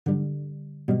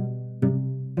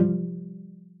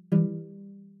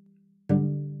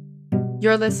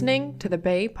You're listening to the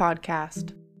Bay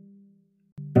Podcast.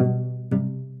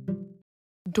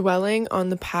 Dwelling on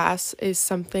the past is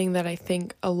something that I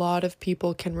think a lot of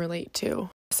people can relate to.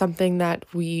 Something that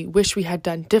we wish we had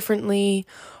done differently,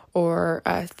 or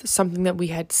something that we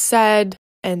had said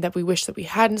and that we wish that we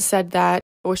hadn't said that.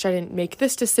 I wish I didn't make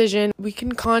this decision. We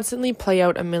can constantly play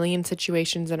out a million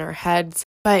situations in our heads,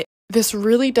 but this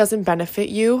really doesn't benefit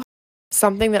you.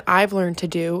 Something that I've learned to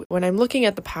do when I'm looking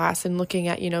at the past and looking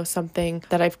at, something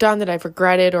that I've done that I've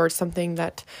regretted, or something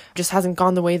that just hasn't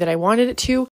gone the way that I wanted it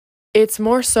to, it's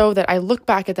more so that I look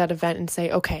back at that event and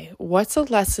say, okay, what's a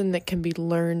lesson that can be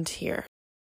learned here?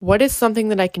 What is something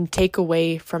that I can take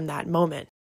away from that moment?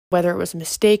 Whether it was a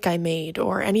mistake I made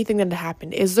or anything that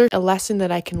happened, is there a lesson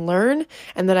that I can learn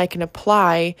and that I can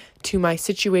apply to my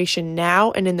situation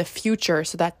now and in the future,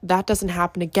 so that that doesn't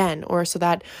happen again, or so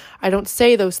that I don't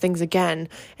say those things again?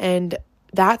 And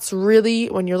that's really,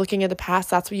 when you're looking at the past,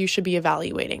 that's what you should be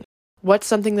evaluating. What's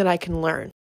something that I can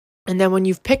learn? And then when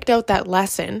you've picked out that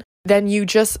lesson, then you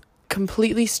just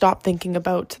completely stop thinking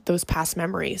about those past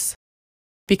memories.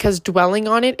 Because dwelling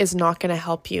on it is not going to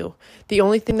help you. The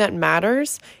only thing that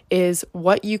matters is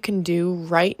what you can do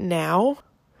right now,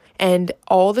 and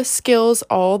all the skills,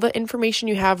 all the information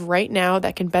you have right now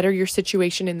that can better your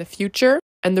situation in the future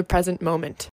and the present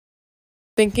moment.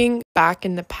 Thinking back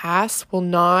in the past will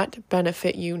not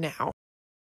benefit you now.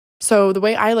 So the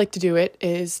way I like to do it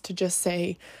is to just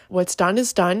say, what's done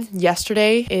is done.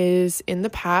 Yesterday is in the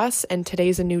past and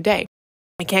today's a new day.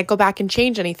 I can't go back and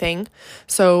change anything.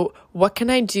 So what can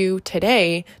I do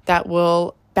today that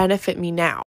will benefit me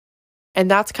now? And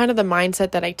that's kind of the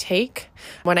mindset that I take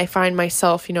when I find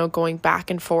myself, going back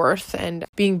and forth and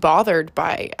being bothered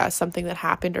by something that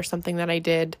happened or something that I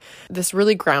did. This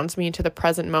really grounds me into the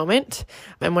present moment.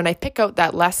 And when I pick out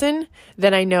that lesson,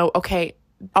 then I know, okay,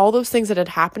 all those things that had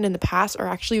happened in the past are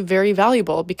actually very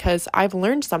valuable because I've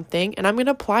learned something and I'm going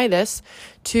to apply this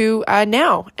to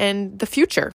now and the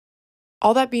future.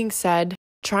 All that being said,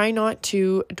 try not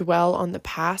to dwell on the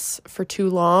past for too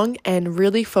long and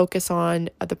really focus on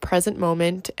the present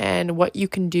moment and what you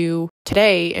can do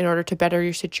today in order to better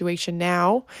your situation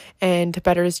now and to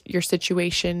better your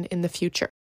situation in the future.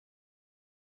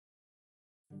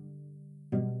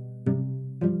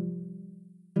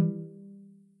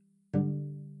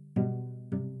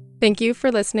 Thank you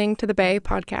for listening to the Bay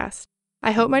Podcast.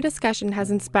 I hope my discussion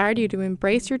has inspired you to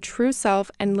embrace your true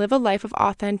self and live a life of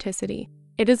authenticity.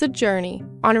 It is a journey,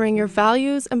 honoring your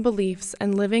values and beliefs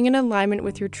and living in alignment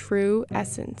with your true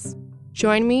essence.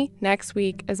 Join me next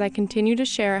week as I continue to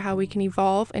share how we can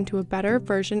evolve into a better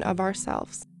version of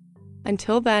ourselves.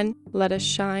 Until then, let us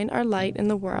shine our light in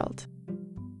the world.